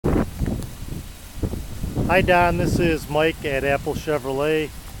Hi Don, this is Mike at Apple Chevrolet.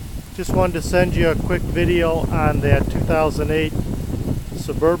 Just wanted to send you a quick video on that 2008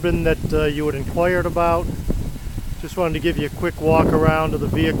 Suburban that you had inquired about. Just wanted to give you a quick walk around of the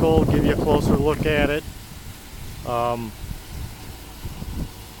vehicle, give you a closer look at it.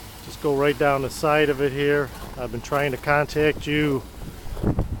 Just go right down the side of it here. I've been trying to contact you.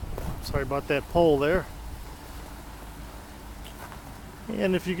 Sorry about that pole there.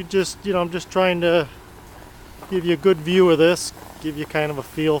 And if you could just, I'm just trying to give you a good view of this, give you kind of a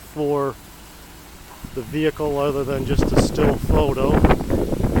feel for the vehicle other than just a still photo.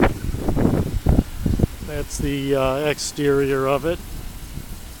 That's the exterior of it.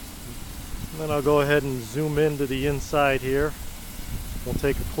 And then I'll go ahead and zoom into the inside here. We'll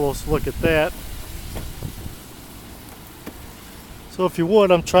take a close look at that. So if you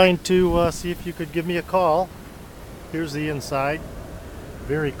would, I'm trying to see if you could give me a call. Here's the inside.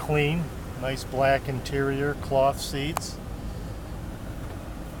 Very clean. Nice black interior, cloth seats.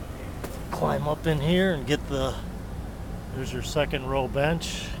 Climb up in here and get there's your second row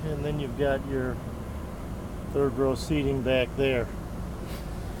bench, and then you've got your third row seating back there.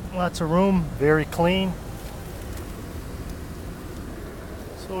 Lots of room, very clean.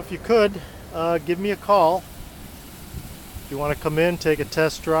 So if you could, give me a call. If you want to come in, take a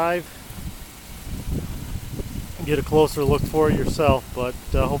test drive, get a closer look for it yourself, but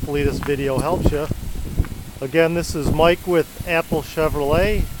hopefully this video helps you. Again, this is Mike with Apple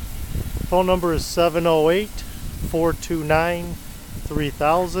Chevrolet. Phone number is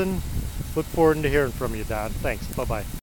 708-429-3000. Look forward to hearing from you, Don. Thanks. Bye-bye.